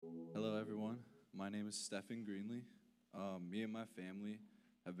everyone. My name is Stephen Greenlee. Me and my family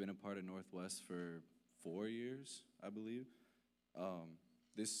have been a part of Northwest for 4 years, I believe.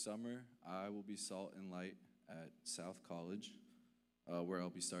 This summer, I will be Salt and Light at South College, where I'll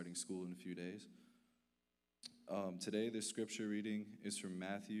be starting school in a few days. Today, the scripture reading is from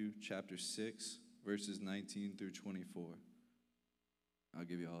Matthew chapter 6, verses 19 through 24. I'll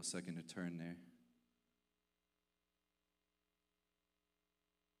give you all a second to turn there.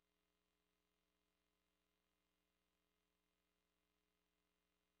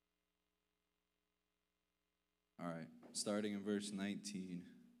 All right, starting in verse 19.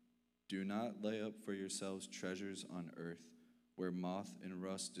 Do not lay up for yourselves treasures on earth, where moth and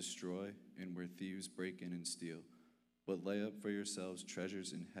rust destroy, and where thieves break in and steal. But lay up for yourselves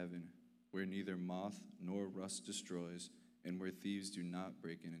treasures in heaven, where neither moth nor rust destroys, and where thieves do not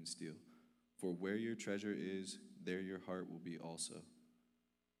break in and steal. For where your treasure is, there your heart will be also.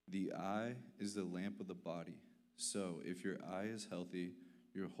 The eye is the lamp of the body. So if your eye is healthy,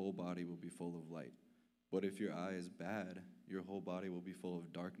 your whole body will be full of light. But if your eye is bad, your whole body will be full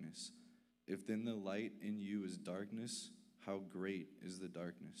of darkness. If then the light in you is darkness, how great is the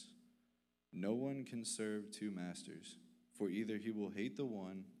darkness? No one can serve two masters, for either he will hate the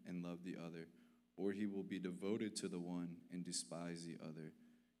one and love the other, or he will be devoted to the one and despise the other.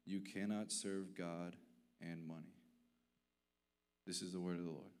 You cannot serve God and money. This is the word of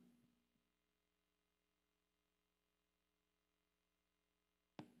the Lord.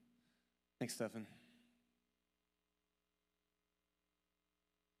 Thanks, Stephen.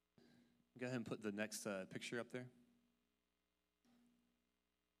 Go ahead and put the next picture up there.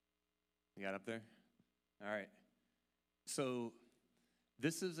 You got it up there? All right. So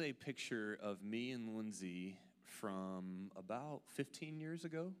this is a picture of me and Lindsay from about 15 years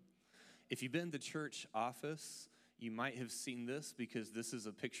ago. If you've been to church office, you might have seen this because this is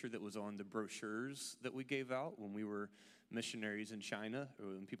a picture that was on the brochures that we gave out when we were missionaries in China, or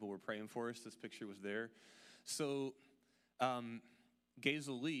when people were praying for us. This picture was there. So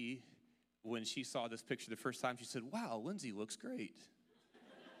Gazel Lee, when she saw this picture the first time, she said, wow, Lindsay looks great.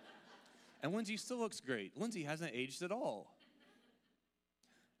 And Lindsay still looks great. Lindsay hasn't aged at all.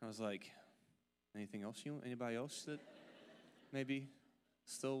 I was like, anything else anybody else that maybe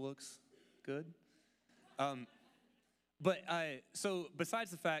still looks good? So besides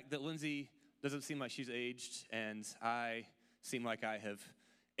the fact that Lindsay doesn't seem like she's aged and I seem like I have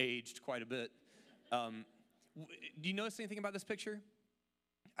aged quite a bit, do you notice anything about this picture?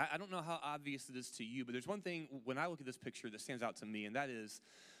 I don't know how obvious it is to you, but there's one thing when I look at this picture that stands out to me, and that is,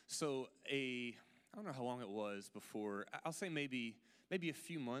 I don't know how long it was before, I'll say maybe a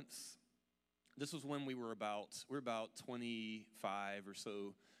few months. This was when we were about 25 or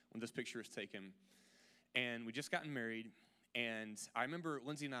so when this picture was taken, and we just gotten married. And I remember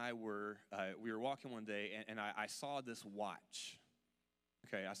Lindsay and I we were walking one day, and I saw this watch.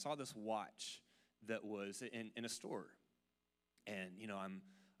 Okay, I saw this watch that was in a store, and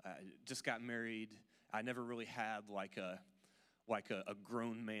I just got married. I never really had like a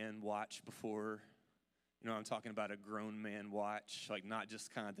grown man watch before. You know what I'm talking about, a grown man watch, like not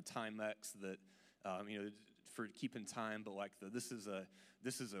just kind of the Timex that, for keeping time, but like this is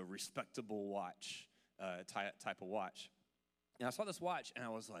a respectable watch, type of watch. And I saw this watch and I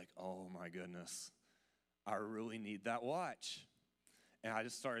was like, oh my goodness, I really need that watch. And I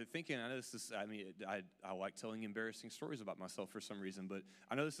just started thinking, I know I like telling embarrassing stories about myself for some reason, but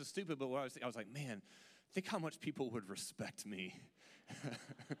I know this is stupid, but I was like, man, think how much people would respect me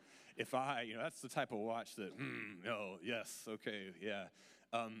if that's the type of watch that, yes, okay, yeah.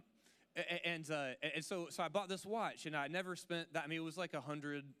 So I bought this watch, and I never spent that. I mean, it was like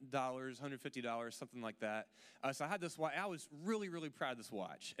 $100, $150, something like that. So I had this watch. I was really, really proud of this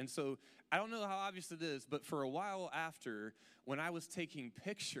watch. And so I don't know how obvious it is, but for a while after, when I was taking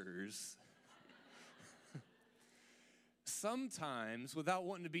pictures, sometimes, without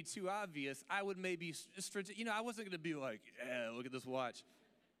wanting to be too obvious, I would maybe, I wasn't going to be like, yeah, look at this watch.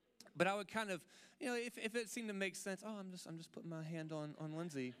 But I would kind of, if it seemed to make sense, I'm just putting my hand on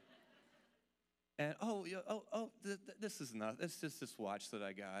Lindsay. And this is not. It's just this watch that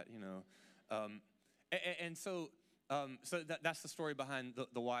I got, So that's the story behind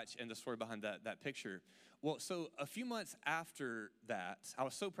the watch and the story behind that picture. Well, so a few months after that, I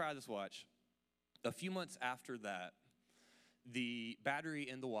was so proud of this watch. A few months after that, the battery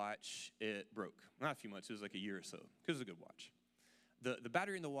in the watch, it broke. Not a few months. It was like a year or so. Because it was a good watch. The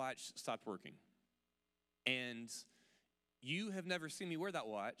battery in the watch stopped working. And you have never seen me wear that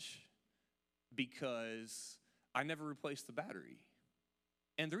watch because I never replaced the battery.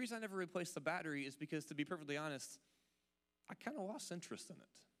 And the reason I never replaced the battery is because, to be perfectly honest, I kind of lost interest in it.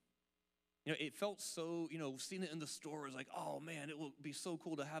 It felt so, seeing it in the store was like, oh man, it will be so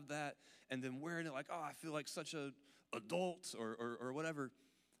cool to have that. And then wearing it like, oh, I feel like such a adult or whatever.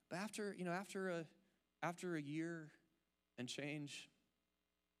 But after a year and change,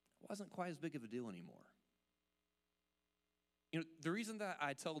 it wasn't quite as big of a deal anymore. The reason that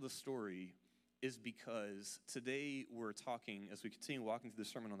I tell the story is because today we're talking, as we continue walking through the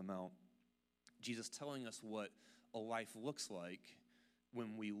Sermon on the Mount, Jesus telling us what a life looks like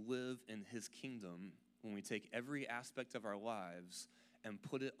when we live in his kingdom, when we take every aspect of our lives and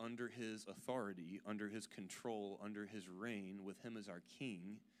put it under his authority, under his control, under his reign, with him as our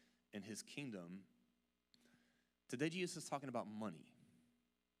king and his kingdom. Today, Jesus is talking about money.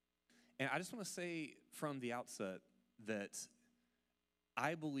 And I just want to say from the outset that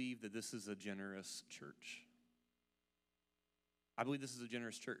I believe that this is a generous church. I believe this is a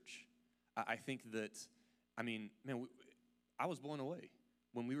generous church. I think that, I was blown away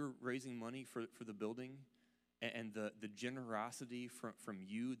when we were raising money for the building, and the generosity from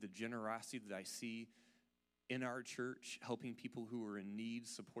you, the generosity that I see in our church, helping people who are in need,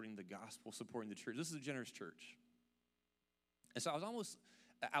 supporting the gospel, supporting the church. This is a generous church. And so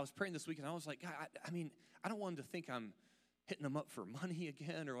I was praying this week, and I was like, God, I don't want them to think I'm hitting them up for money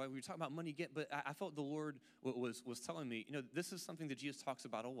again, or like we were talking about money again, but I felt the Lord was telling me, this is something that Jesus talks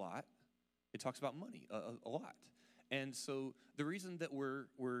about a lot. It talks about money a lot. And so the reason that we're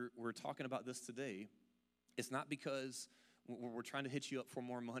talking about this today is not because we're trying to hit you up for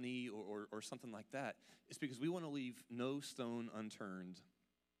more money or something like that. It's because we want to leave no stone unturned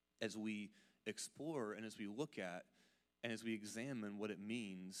as we explore and as we look at and as we examine what it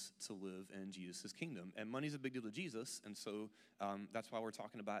means to live in Jesus' kingdom. And money's a big deal to Jesus, and so that's why we're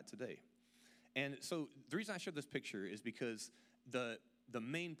talking about it today. And so the reason I showed this picture is because the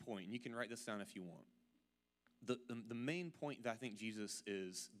main point, and you can write this down if you want, the main point that I think Jesus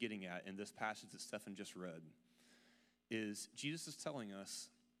is getting at in this passage that Stephen just read is Jesus is telling us,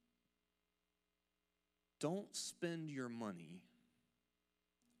 don't spend your money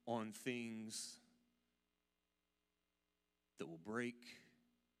on things that will break,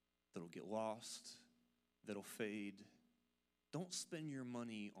 that'll get lost, that'll fade. Don't spend your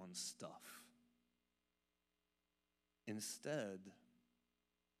money on stuff. Instead,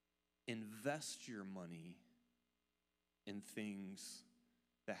 invest your money in things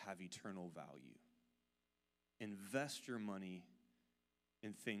that have eternal value. Invest your money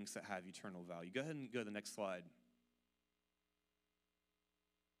in things that have eternal value. Go ahead and go to the next slide.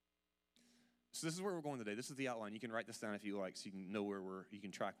 So this is where we're going today. This is the outline. You can write this down if you like so you can know where you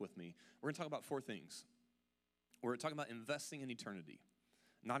can track with me. We're going to talk about 4 things. We're talking about investing in eternity,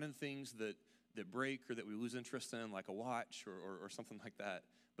 not in things that break or that we lose interest in, like a watch or something like that,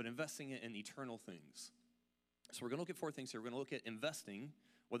 but investing in eternal things. So we're going to look at 4 things here. We're going to look at investing,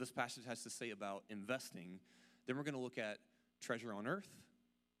 what this passage has to say about investing. Then we're going to look at treasure on earth.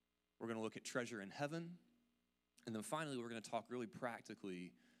 We're going to look at treasure in heaven. And then finally, we're going to talk really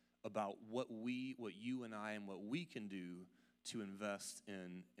practically about what you and I and what we can do to invest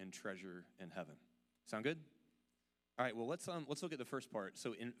in treasure in heaven. Sound good? All right, well, let's look at the first part.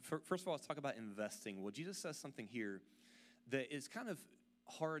 So first of all, let's talk about investing. Well, Jesus says something here that is kind of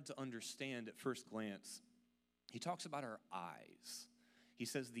hard to understand at first glance. He talks about our eyes. He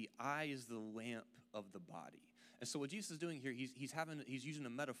says the eye is the lamp of the body. And so what Jesus is doing here, he's using a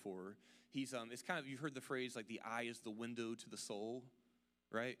metaphor. It's kind of, you've heard the phrase like the eye is the window to the soul,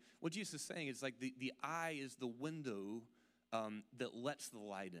 right? What Jesus is saying is like the eye is the window that lets the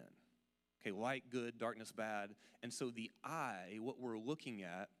light in. Okay, light good, darkness bad. And so the eye, what we're looking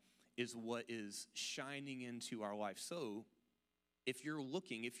at, is what is shining into our life. So if your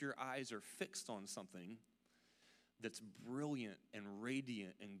eyes are fixed on something that's brilliant and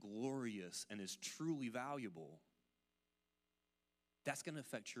radiant and glorious and is truly valuable, that's going to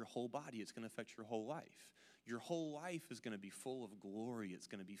affect your whole body. It's going to affect your whole life. Your whole life is going to be full of glory. It's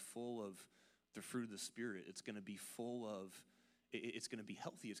going to be full of the fruit of the Spirit. It's going to be it's going to be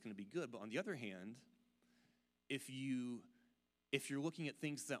healthy. It's going to be good. But on the other hand, if you're looking at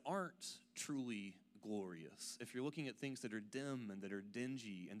things that aren't truly glorious, if you're looking at things that are dim and that are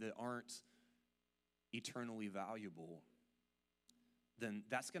dingy and that aren't eternally valuable, then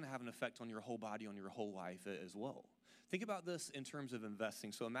that's going to have an effect on your whole body, on your whole life as well. Think about this in terms of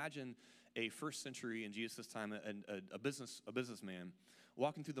investing. So imagine a first century in Jesus' time, a businessman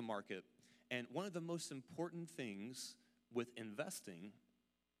walking through the market, and one of the most important things with investing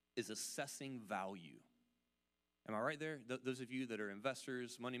is assessing value. Am I right there? Those of you that are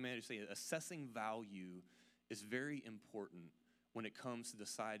investors, money managers, say assessing value is very important when it comes to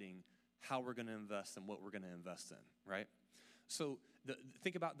deciding how we're going to invest and what we're going to invest in, right? So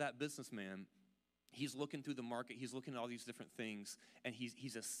think about that businessman. He's looking through the market, he's looking at all these different things, and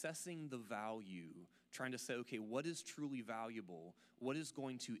he's assessing the value, trying to say, okay, what is truly valuable? What is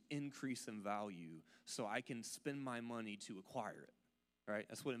going to increase in value so I can spend my money to acquire it, right?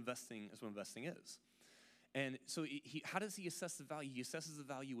 That's what investing is. And so how does he assess the value? He assesses the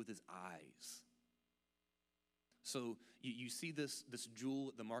value with his eyes. So you see this jewel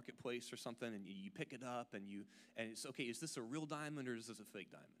at the marketplace or something, and you pick it up, and it's, okay, is this a real diamond or is this a fake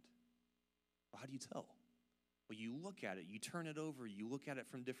diamond? Well, how do you tell? Well, you look at it, you turn it over, you look at it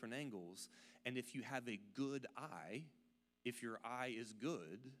from different angles, and if you have a good eye, if your eye is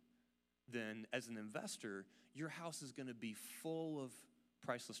good, then as an investor, your house is going to be full of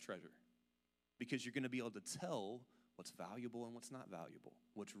priceless treasure, because you're going to be able to tell what's valuable and what's not valuable,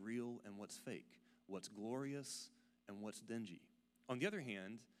 what's real and what's fake, what's glorious and what's dingy. On the other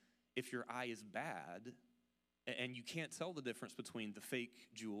hand, if your eye is bad, and you can't tell the difference between the fake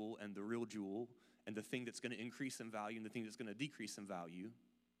jewel and the real jewel, and the thing that's going to increase in value and the thing that's going to decrease in value,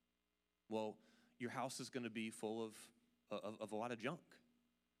 well, your house is going to be full of a lot of junk,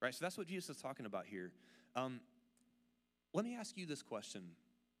 right? So that's what Jesus is talking about here. Let me ask you this question.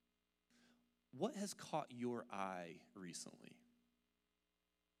 What has caught your eye recently?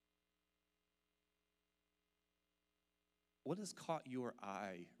 What has caught your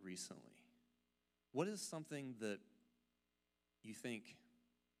eye recently? What is something that you think,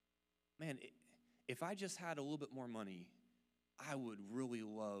 man, if I just had a little bit more money, I would really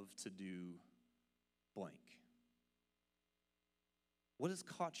love to do blank? What has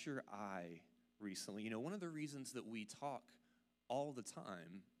caught your eye recently? You know, one of the reasons that we talk all the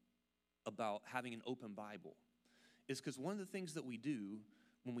time about having an open Bible is because one of the things that we do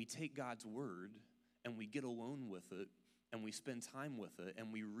when we take God's word and we get alone with it, and we spend time with it,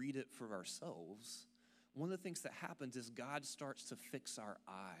 and we read it for ourselves, one of the things that happens is God starts to fix our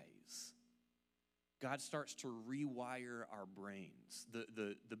eyes. God starts to rewire our brains.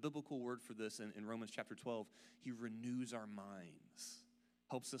 The biblical word for this in Romans chapter 12, he renews our minds,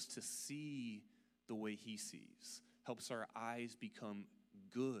 helps us to see the way he sees, helps our eyes become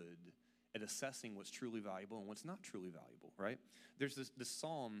good at assessing what's truly valuable and what's not truly valuable, right? There's this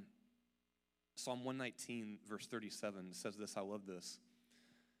psalm, Psalm 119, verse 37 says this. I love this.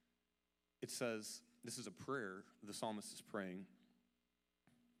 It says, this is a prayer the psalmist is praying.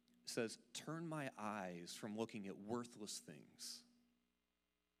 It says, turn my eyes from looking at worthless things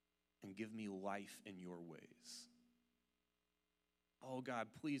and give me life in your ways. Oh God,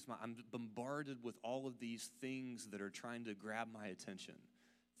 please, I'm bombarded with all of these things that are trying to grab my attention.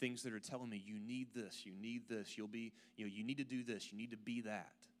 Things that are telling me, you need this, you need this, you need to do this, you need to be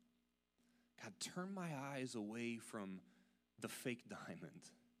that. God, turn my eyes away from the fake diamond.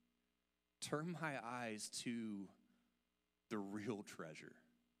 Turn my eyes to the real treasure.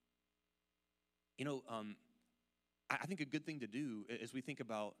 You know, I think a good thing to do as we think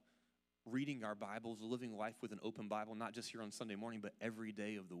about reading our Bibles, living life with an open Bible, not just here on Sunday morning, but every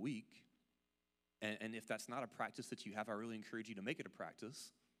day of the week. And if that's not a practice that you have, I really encourage you to make it a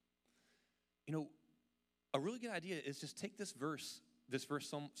practice. You know, a really good idea is just take this verse,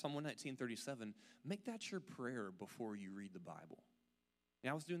 Psalm 119:37, make that your prayer before you read the Bible. And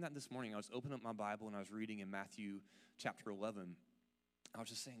I was doing that this morning. I was opening up my Bible and I was reading in Matthew chapter 11. I was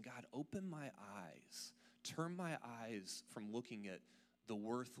just saying, God, open my eyes. Turn my eyes from looking at the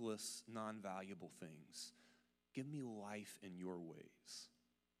worthless, non-valuable things. Give me life in your ways.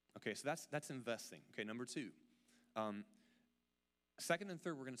 Okay, so that's investing. Okay, number two. Second and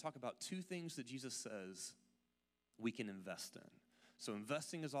third, we're going to talk about two things that Jesus says we can invest in. So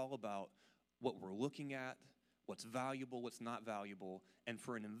investing is all about what we're looking at, what's valuable, what's not valuable. And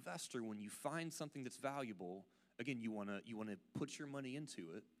for an investor, when you find something that's valuable, again, you want to put your money into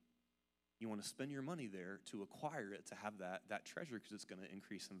it. You want to spend your money there to acquire it, to have that treasure, because it's going to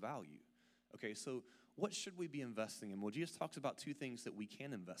increase in value. Okay, so what should we be investing in? Well, Jesus talks about two things that we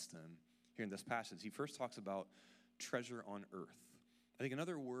can invest in here in this passage. He first talks about treasure on earth. I think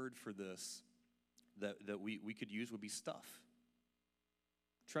another word for this that we could use would be stuff.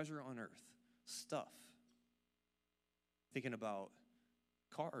 Treasure on earth, stuff. Thinking about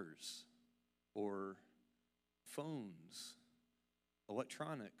cars or phones,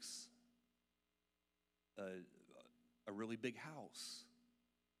 electronics, a really big house,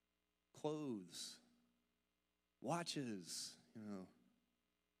 clothes, watches,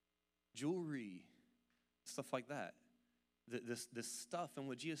 jewelry, stuff like that. This stuff, and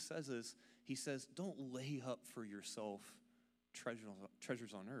what Jesus says is, he says, don't lay up for yourself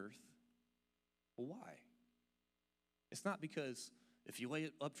treasures on earth. Well, why? It's not because if you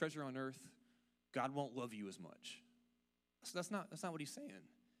lay up treasure on earth, God won't love you as much. So that's not what he's saying.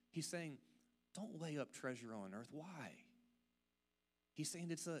 He's saying, don't lay up treasure on earth. Why? He's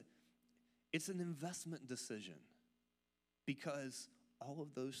saying it's an investment decision because all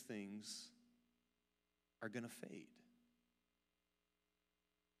of those things are going to fade.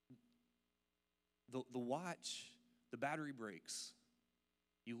 The watch, the battery breaks.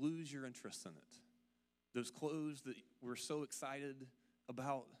 You lose your interest in it. Those clothes that we're so excited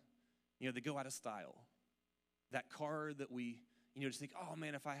about, they go out of style. That car that we, just think, oh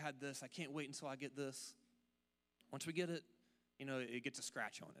man, if I had this, I can't wait until I get this. Once we get it, it gets a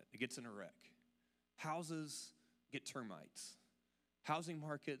scratch on it. It gets in a wreck. Houses get termites. Housing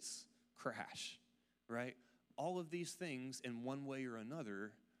markets crash, right? All of these things in one way or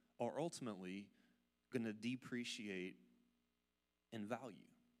another are ultimately going to depreciate in value.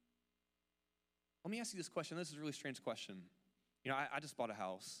 Let me ask you this question. This is a really strange question. I just bought a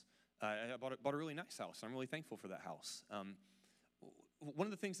house. I bought a really nice house. I'm really thankful for that house. One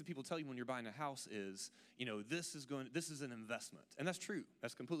of the things that people tell you when you're buying a house is, this is an investment. And that's true.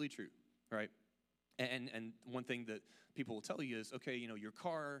 That's completely true, right? And one thing that people will tell you is, okay, your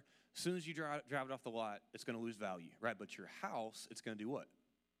car, as soon as you drive it off the lot, it's going to lose value, right? But your house, it's going to do what?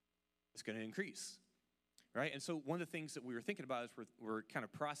 It's going to increase, right? And so one of the things that we were thinking about as we're kind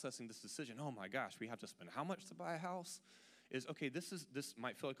of processing this decision, oh my gosh, we have to spend how much to buy a house? Is, okay, this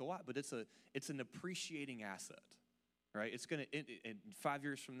might feel like a lot, but it's an appreciating asset, right? It's going to, in 5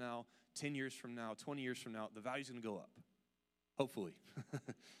 years from now, 10 years from now, 20 years from now, the value's going to go up, hopefully.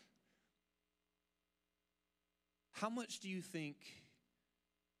 How much do you think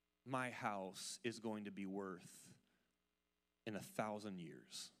my house is going to be worth in 1,000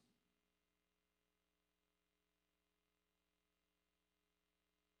 years?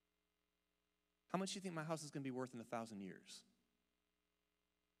 How much do you think my house is going to be worth in 1,000 years?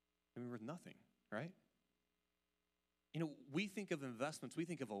 I mean, worth nothing, right? We think of investments. We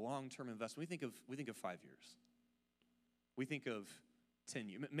think of a long-term investment. We think of 5 years. We think of 10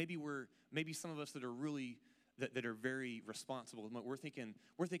 years. Maybe some of us that are really that are very responsible. We're thinking.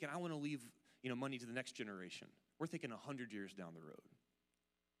 I want to leave money to the next generation. We're thinking 100 years down the road.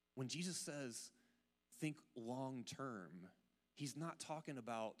 When Jesus says, "Think long-term," he's not talking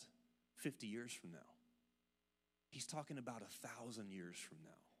about 50 years from now. He's talking about 1,000 years from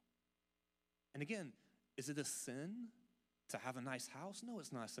now. And again, is it a sin to have a nice house? No,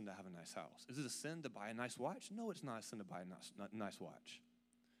 it's not a sin to have a nice house. Is it a sin to buy a nice watch? No, it's not a sin to buy a nice watch.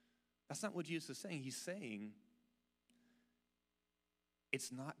 That's not what Jesus is saying. He's saying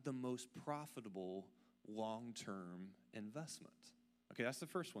it's not the most profitable long-term investment. Okay, that's the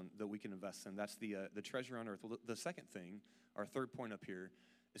first one that we can invest in. That's the treasure on earth. Well, the second thing, our third point up here,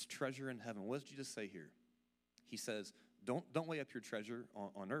 is treasure in heaven. What did Jesus say here? He says, don't lay up your treasure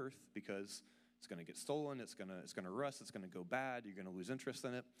on earth because it's going to get stolen, it's going to rust, it's going to go bad, you're going to lose interest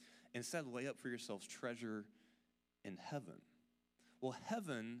in it. Instead, lay up for yourselves treasure in heaven. Well,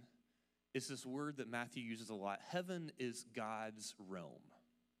 heaven is this word that Matthew uses a lot. Heaven is God's realm.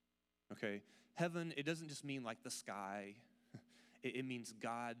 Okay? Heaven, it doesn't just mean like the sky. It means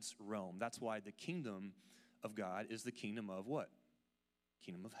God's realm. That's why the kingdom of God is the kingdom of what?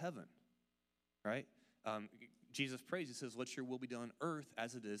 Kingdom of heaven, right? Jesus prays, he says, let your will be done on earth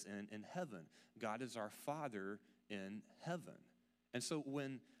as it is in heaven. God is our Father in heaven. And so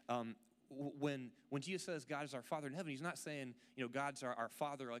when Jesus says God is our Father in heaven, he's not saying, God's our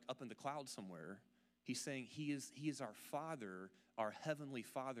Father like up in the clouds somewhere. He's saying he is our Father, our heavenly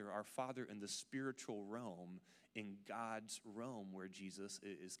Father, our Father in the spiritual realm, in God's realm where Jesus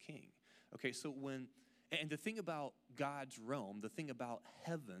is king. Okay, so and the thing about God's realm, the thing about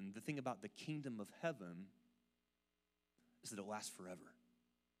heaven, the thing about the kingdom of heaven is that it lasts forever.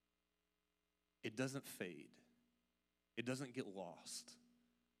 It doesn't fade. It doesn't get lost.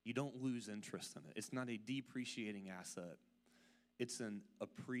 You don't lose interest in it. It's not a depreciating asset. It's an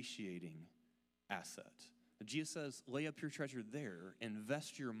appreciating asset. Jesus says, lay up your treasure there,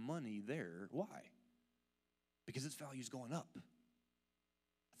 invest your money there. Why? Because its value is going up.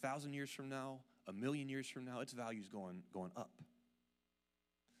 1,000 years from now, 1,000,000 years from now, its value is going up.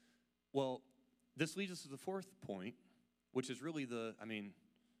 Well, this leads us to the fourth point, which is really what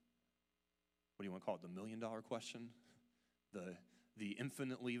do you want to call it? The $1 million question? The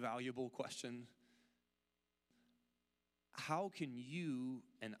infinitely valuable question? How can you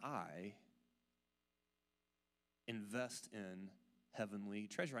and I invest in heavenly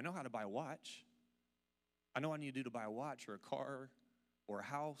treasure? I know how to buy a watch. I know what I need to do to buy a watch or a car or a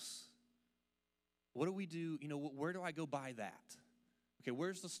house. What do we do? Where do I go buy that? Okay,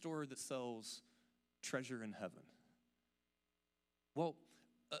 where's the store that sells treasure in heaven? Well,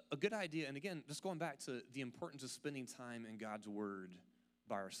 a good idea, and again, just going back to the importance of spending time in God's word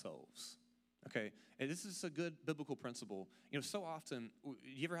by ourselves. Okay, and this is a good biblical principle. So often,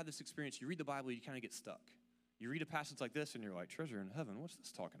 you ever had this experience? You read the Bible, you kind of get stuck. You read a passage like this, and you're like, treasure in heaven, what's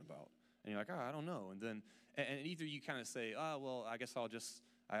this talking about? And you're like, I don't know. And then, and either you kind of say, well, I guess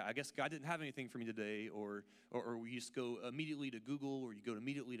I guess God didn't have anything for me today, or you just go immediately to Google, or you go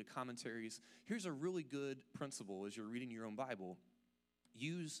immediately to commentaries. Here's a really good principle as you're reading your own Bible.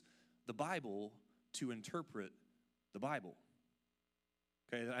 Use the Bible to interpret the Bible.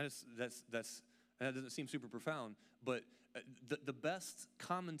 Okay, that doesn't seem super profound, but the best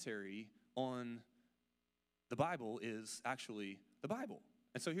commentary on the Bible is actually the Bible.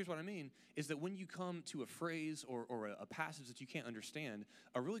 And so here's what I mean, is that when you come to a phrase or a passage that you can't understand,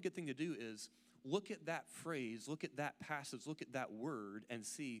 a really good thing to do is look at that phrase, look at that passage, look at that word, and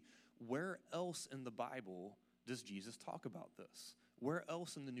see where else in the Bible does Jesus talk about this? Where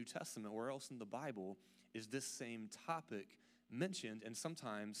else in the New Testament, where else in the Bible is this same topic mentioned? And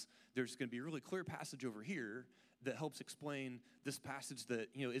sometimes there's going to be a really clear passage over here that helps explain this passage that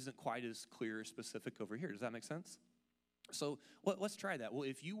isn't quite as clear or specific over here. Does that make sense? So let's try that. Well,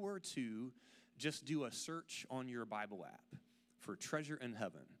 if you were to just do a search on your Bible app for treasure in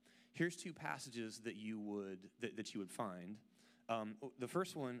heaven, here's two passages that you would find. The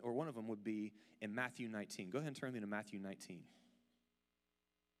first one, or one of them, would be in Matthew 19. Go ahead and turn me to Matthew 19.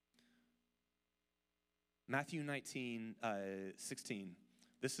 Matthew 19, 16.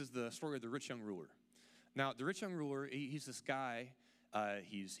 This is the story of the rich young ruler. Now, the rich young ruler, he's this guy.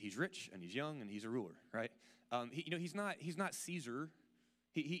 He's rich and he's young and he's a ruler, right? He's not Caesar.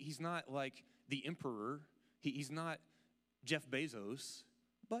 He's not like the emperor. He's not Jeff Bezos.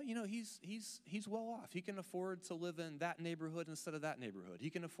 But he's well off. He can afford to live in that neighborhood instead of that neighborhood. He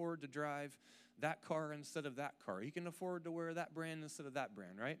can afford to drive that car instead of that car. He can afford to wear that brand instead of that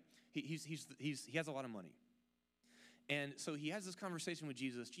brand, right? He has a lot of money. And so he has this conversation with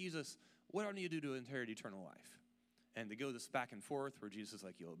Jesus. Jesus, what do I need to do to inherit eternal life? And they go this back and forth where Jesus is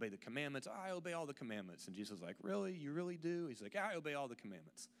like, you obey the commandments. I obey all the commandments. And Jesus is like, really? You really do? He's like, I obey all the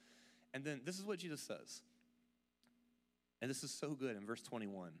commandments. And then this is what Jesus says. And this is so good in verse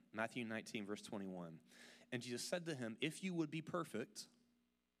 21, Matthew 19, verse 21. And Jesus said to him, if you would be perfect,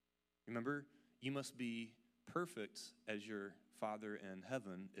 remember, you must be perfect as your Father in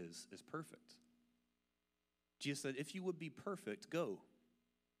heaven is perfect. Jesus said, if you would be perfect, go.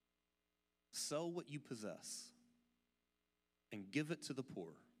 Sell what you possess and give it to the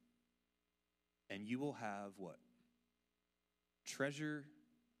poor. And you will have what? Treasure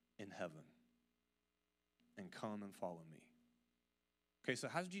in heaven. And come and follow me. Okay, so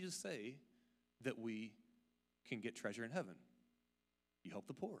how does Jesus say that we can get treasure in heaven? You help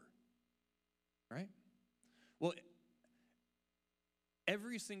the poor, right? Well,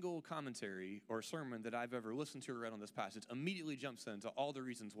 every single commentary or sermon that I've ever listened to or read on this passage immediately jumps into all the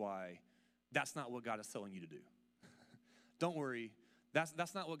reasons why that's not what God is telling you to do. Don't worry,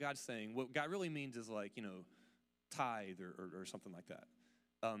 that's not what God's saying. What God really means is like, tithe or something like that.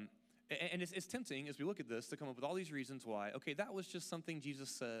 And it's tempting as we look at this to come up with all these reasons why, okay, that was just something Jesus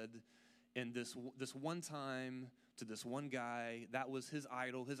said in this one time to this one guy. That was his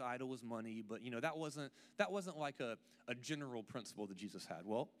idol. His idol was money. But, that wasn't like a general principle that Jesus had.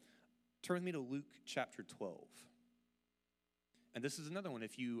 Well, turn with me to Luke chapter 12. And this is another one.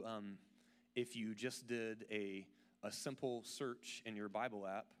 If you just did a simple search in your Bible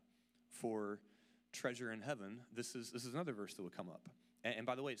app for treasure in heaven, this is another verse that would come up. And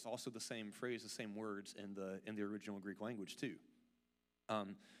by the way, it's also the same phrase, the same words in the original Greek language too.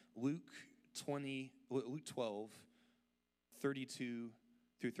 Luke 12, 32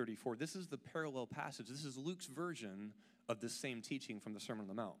 through 34. This is the parallel passage. This is Luke's version of the same teaching from the Sermon on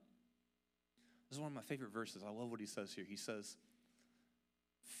the Mount. This is one of my favorite verses. I love what he says here. He says,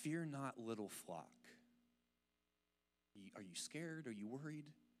 fear not, little flock. Are you scared? Are you worried?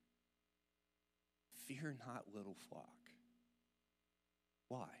 Fear not, little flock.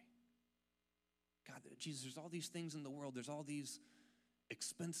 Why? God, Jesus, there's all these things in the world. There's all these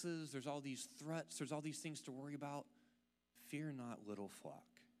expenses. There's all these threats. There's all these things to worry about. Fear not, little flock.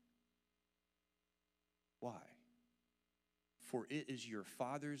 Why? For it is your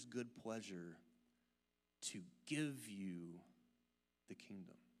Father's good pleasure to give you the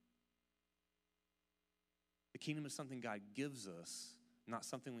kingdom. The kingdom is something God gives us, not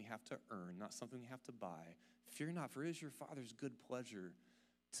something we have to earn, not something we have to buy. Fear not, for it is your Father's good pleasure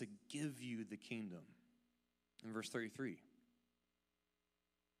to give you the kingdom. In verse 33,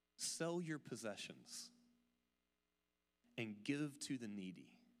 sell your possessions and give to the needy.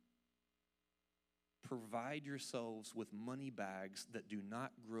 Provide yourselves with money bags that do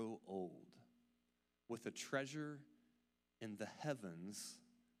not grow old, with a treasure in the heavens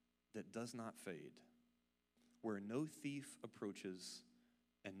that does not fade, where no thief approaches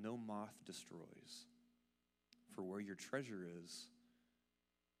and no moth destroys. For where your treasure is,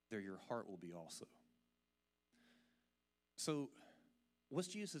 there your heart will be also. So, what's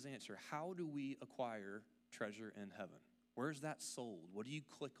Jesus' answer? How do we acquire treasure in heaven? Where's that sold? What do you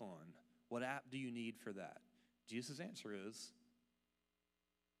click on? What app do you need for that? Jesus' answer is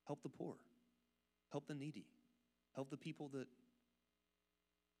help the poor, help the needy, help the people that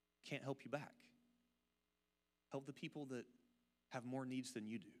can't help you back, help the people that have more needs than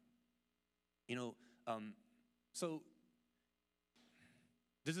you do. You know, so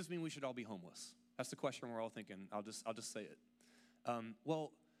does this mean we should all be homeless? That's the question we're all thinking. I'll just say it.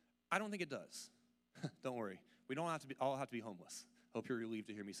 Well, I don't think it does. Don't worry. We don't all have to be homeless. Hope you're relieved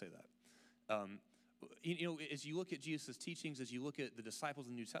to hear me say that. As you look at Jesus' teachings, as you look at the disciples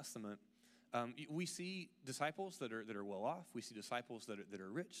in the New Testament, we see disciples that are well off. We see disciples that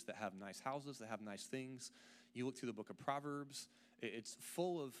are rich, that have nice houses, that have nice things. You look through the book of Proverbs, it's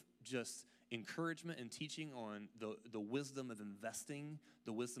full of just encouragement and teaching on the wisdom of investing,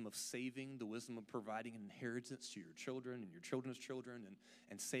 the wisdom of saving, the wisdom of providing an inheritance to your children and your children's children,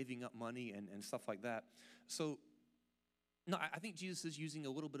 and saving up money and stuff like that. So, no, I think Jesus is using a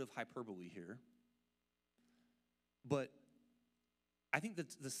little bit of hyperbole here. But I think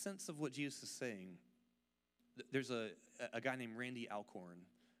that the sense of what Jesus is saying, there's a guy named Randy Alcorn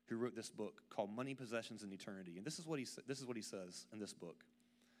who wrote this book called Money, Possessions, and Eternity. And this is what he says in this book.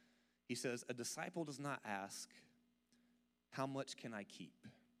 He says, a disciple does not ask, how much can I keep?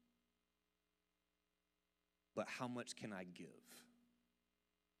 But how much can I give?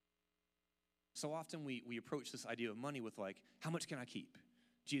 So often we approach this idea of money with like, how much can I keep?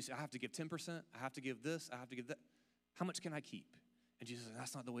 Jesus, I have to give 10%, I have to give this, I have to give that. How much can I keep? And Jesus says,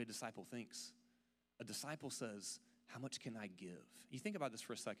 that's not the way a disciple thinks. A disciple says, how much can I give? You think about this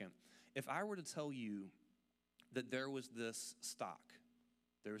for a second. If I were to tell you that there was this stock,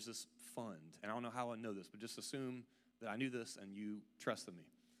 there was this fund, and I don't know how I know this, but just assume that I knew this and you trusted me.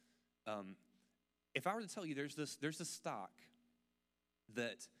 If I were to tell you there's this stock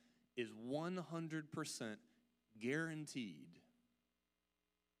that is 100% guaranteed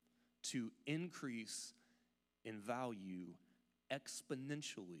to increase in value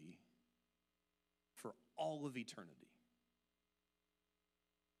exponentially for all of eternity.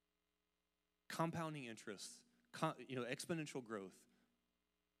 Compounding interest, exponential growth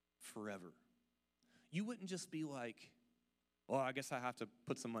forever. You wouldn't just be like, well, I guess I have to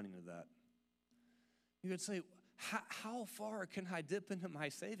put some money into that. You would say, how far can I dip into my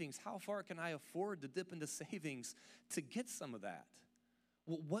savings? How far can I afford to dip into savings to get some of that?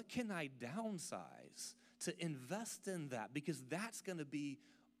 Well, what can I downsize to invest in that? Because that's going to be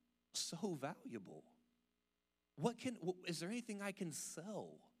so valuable. Is there anything I can sell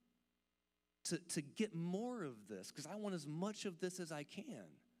to get more of this? Because I want as much of this as I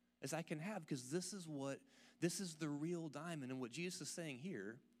can have, because this is the real diamond. And what Jesus is saying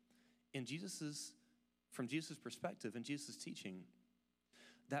here, from Jesus' perspective and Jesus' teaching,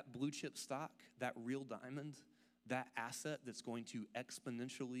 that blue chip stock, that real diamond, that asset that's going to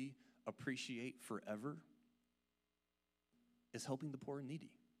exponentially appreciate forever, is helping the poor and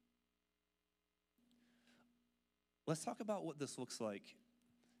needy. Let's talk about what this looks like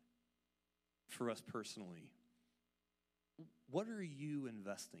for us personally. What are you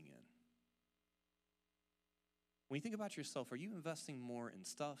investing in? When you think about yourself, are you investing more in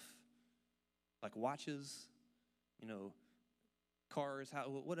stuff like watches, cars,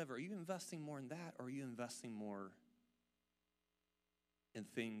 whatever? Are you investing more in that, or are you investing more in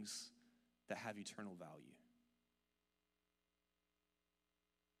things that have eternal value?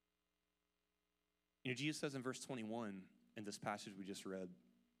 Jesus says in verse 21 in this passage we just read,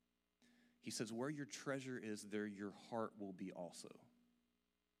 he says, where your treasure is, there your heart will be also.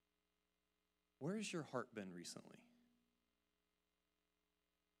 Where has your heart been recently?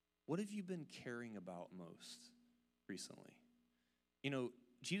 What have you been caring about most recently?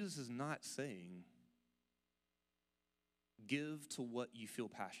 Jesus is not saying, give to what you feel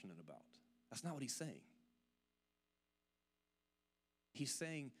passionate about. That's not what he's saying. He's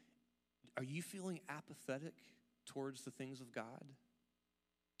saying, are you feeling apathetic towards the things of God?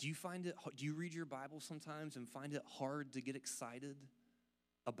 Do you read your Bible sometimes and find it hard to get excited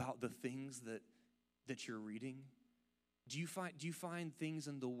about the things that you're reading? Do you find things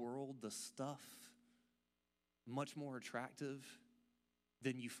in the world, the stuff, much more attractive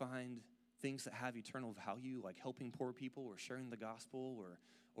than you find things that have eternal value, like helping poor people or sharing the gospel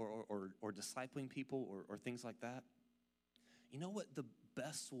or discipling people or things like that. You know what the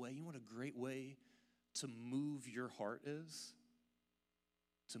best way, you know what a great way to move your heart is?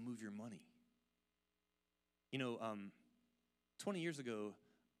 To move your money. 20 years ago,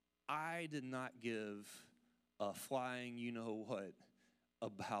 I did not give a flying you-know-what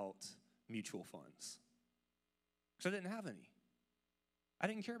about mutual funds. Because I didn't have any. I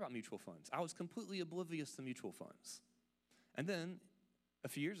didn't care about mutual funds. I was completely oblivious to mutual funds. And then a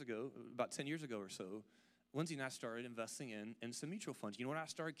few years ago, about 10 years ago or so, Lindsay and I started investing in some mutual funds. You know what I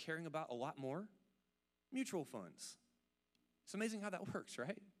started caring about a lot more? Mutual funds. It's amazing how that works,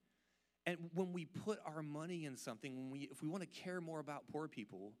 right? And when we put our money in something, if we want to care more about poor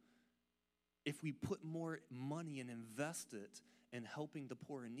people, if we put more money and invest it in helping the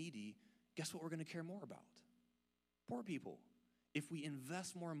poor and needy, guess what we're going to care more about? Poor people. If we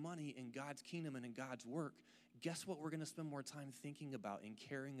invest more money in God's kingdom and in God's work, guess what we're going to spend more time thinking about and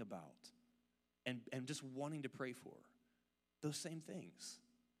caring about and just wanting to pray for? Those same things,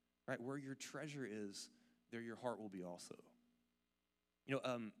 right? Where your treasure is, there your heart will be also.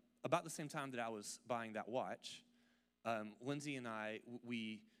 About the same time that I was buying that watch, Lindsay and I,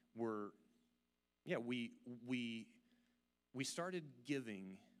 we started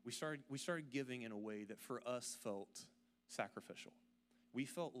giving. We started giving in a way that for us felt sacrificial. We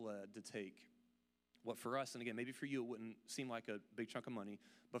felt led to take what for us, and again, maybe for you it wouldn't seem like a big chunk of money,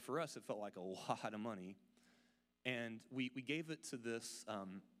 but for us it felt like a lot of money. And we gave it to this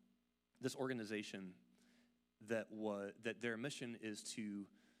organization that their mission is to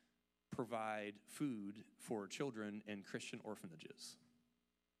provide food for children in Christian orphanages.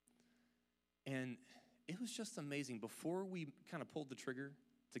 And it was just amazing. Before we kind of pulled the trigger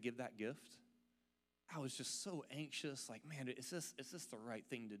to give that gift, I was just so anxious, like, man, is this the right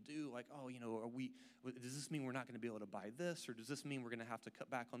thing to do? Like, does this mean we're not going to be able to buy this, or does this mean we're going to have to cut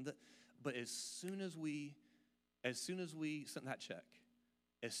back on this? But as soon as we sent that check,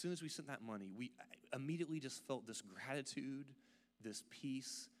 as soon as we sent that money, we immediately just felt this gratitude, this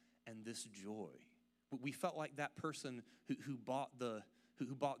peace, and this joy. We felt like that person who bought the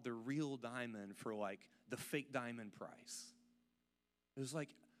real diamond for like the fake diamond price. It was like,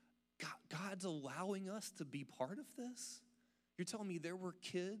 God's allowing us to be part of this? You're telling me there were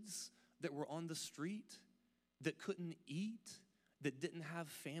kids that were on the street that couldn't eat, that didn't have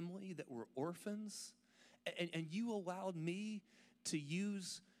family, that were orphans? And you allowed me to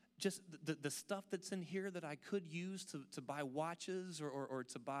use just the stuff that's in here that I could use to buy watches or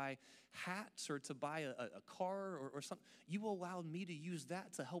to buy hats or to buy a car or something. You allowed me to use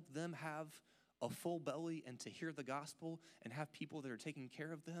that to help them have a full belly and to hear the gospel and have people that are taking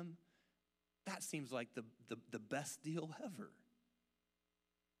care of them. That seems like the best deal ever.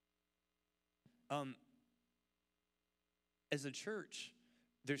 As a church,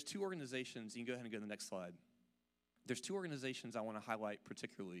 there's two organizations. You can go ahead and go to the next slide. There's two organizations I want to highlight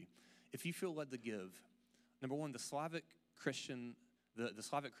particularly. If you feel led to give, number one, the Slavic Christian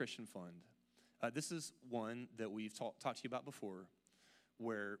Fund. This is one that we've talked to you about before,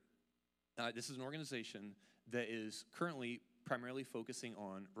 where this is an organization that is currently primarily focusing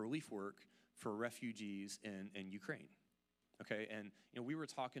on relief work for refugees in Ukraine. Okay, and we were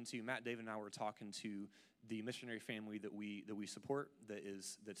talking to Matt, David, and I were talking to the missionary family that we support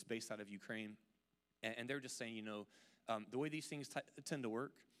that's based out of Ukraine, and they're just saying, the way these things tend to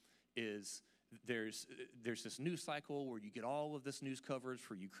work is there's this news cycle where you get all of this news coverage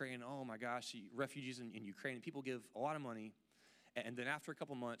for Ukraine. Oh my gosh, refugees in Ukraine, and people give a lot of money, and then after a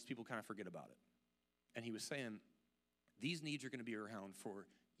couple months, people kind of forget about it. And he was saying these needs are going to be around for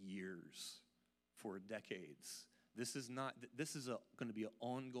years, for decades. This is going to be an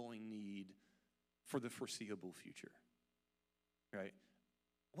ongoing need for the foreseeable future, right?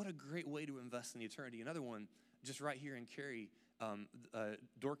 What a great way to invest in eternity. Another one, just right here in Cary,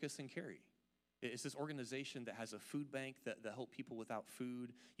 Dorcas and Cary. It's this organization that has a food bank that help people without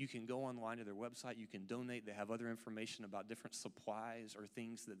food. You can go online to their website. You can donate. They have other information about different supplies or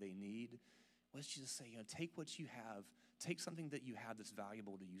things that they need. Let's just say, take what you have. Take something that you have that's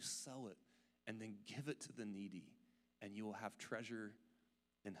valuable to you, sell it, and then give it to the needy, and you will have treasure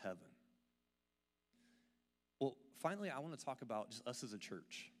in heaven. Well, finally, I want to talk about just us as a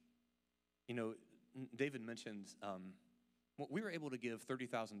church. David mentioned we were able to give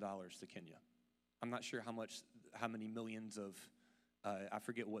 $30,000 to Kenya. I'm not sure how many millions of, I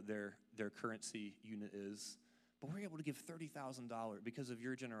forget what their currency unit is, but we're able to give $30,000 because of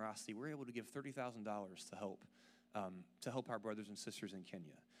your generosity. We're able to give $30,000 to help our brothers and sisters in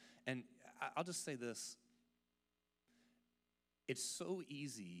Kenya. And I'll just say this: it's so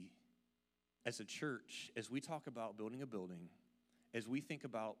easy as a church, as we talk about building a building, as we think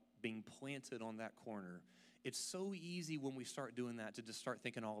about being planted on that corner, it's so easy when we start doing that to just start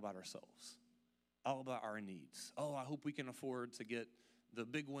thinking all about ourselves, all about our needs. Oh, I hope we can afford to get the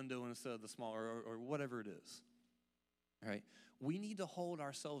big window instead of the smaller, or whatever it is. All right? We need to hold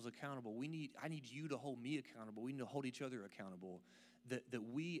ourselves accountable. I need you to hold me accountable. We need to hold each other accountable. That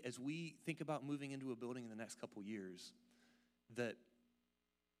we, as we think about moving into a building in the next couple years, that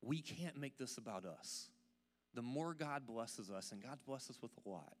we can't make this about us. The more God blesses us, and God's blessed us with a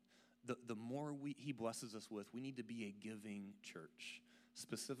lot, the more he blesses us with, we need to be a giving church,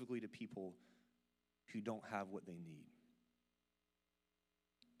 specifically to people who don't have what they need.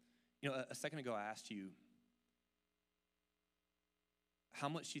 You know, a second ago I asked you, how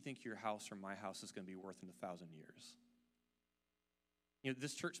much do you think your house or my house is going to be worth in 1,000 years? You know,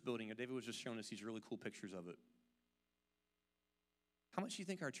 this church building, David was just showing us these really cool pictures of it. How much do you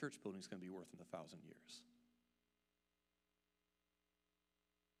think our church building is going to be worth in 1,000 years?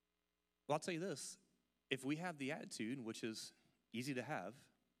 Well, I'll tell you this. If we have the attitude, which is easy to have,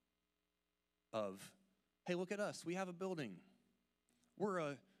 of, hey, look at us. We have a building. We're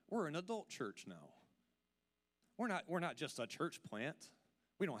an adult church now. We're not just a church plant.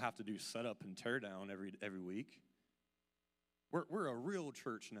 We don't have to do setup and tear down every week. We're a real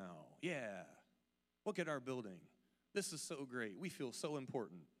church now. Yeah. Look at our building. This is so great. We feel so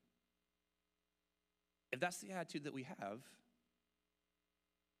important. If that's the attitude that we have,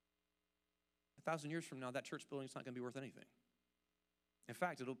 1,000 years from now, that church building is not going to be worth anything. In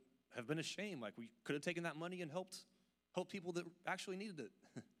fact, it'll have been a shame. Like, we could have taken that money and helped people that actually needed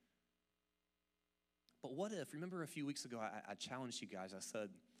it. But what if, remember a few weeks ago, I challenged you guys. I said,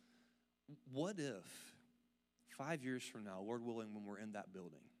 what if 5 years from now, Lord willing, when we're in that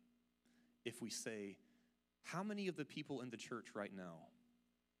building, if we say, how many of the people in the church right now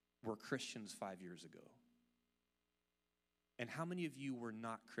were Christians 5 years ago? And how many of you were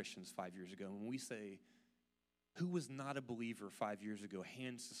not Christians 5 years ago? When we say, who was not a believer 5 years ago,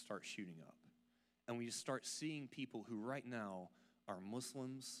 hands to start shooting up. And we start seeing people who right now are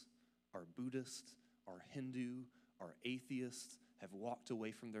Muslims, are Buddhists, are Hindu, are atheists, have walked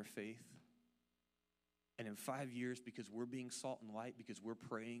away from their faith. And in 5 years, because we're being salt and light, because we're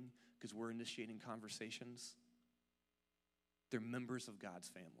praying, because we're initiating conversations, they're members of God's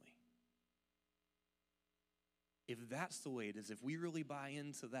family. If that's the way it is, if we really buy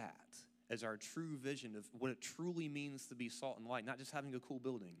into that as our true vision of what it truly means to be salt and light, not just having a cool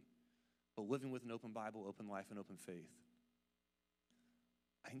building, but living with an open Bible, open life, and open faith,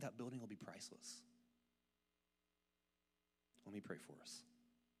 I think that building will be priceless. Let me pray for us.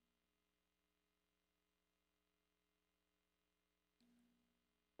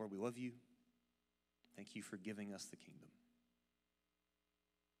 Lord, we love you. Thank you for giving us the kingdom.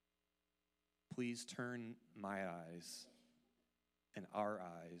 Please turn my eyes and our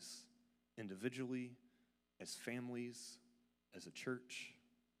eyes individually, as families, as a church.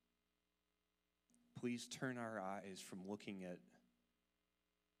 Please turn our eyes from looking at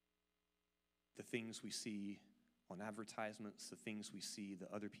the things we see on advertisements, the things we see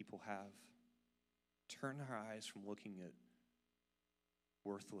that other people have. Turn our eyes from looking at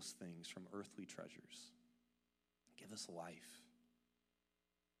worthless things, from earthly treasures. Give us life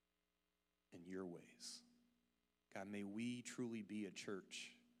in your ways. God, may we truly be a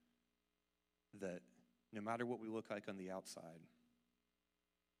church that no matter what we look like on the outside,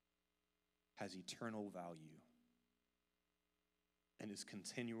 has eternal value and is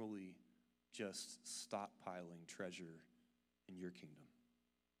continually just stockpiling treasure in your kingdom.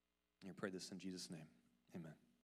 And I pray this in Jesus' name. Amen.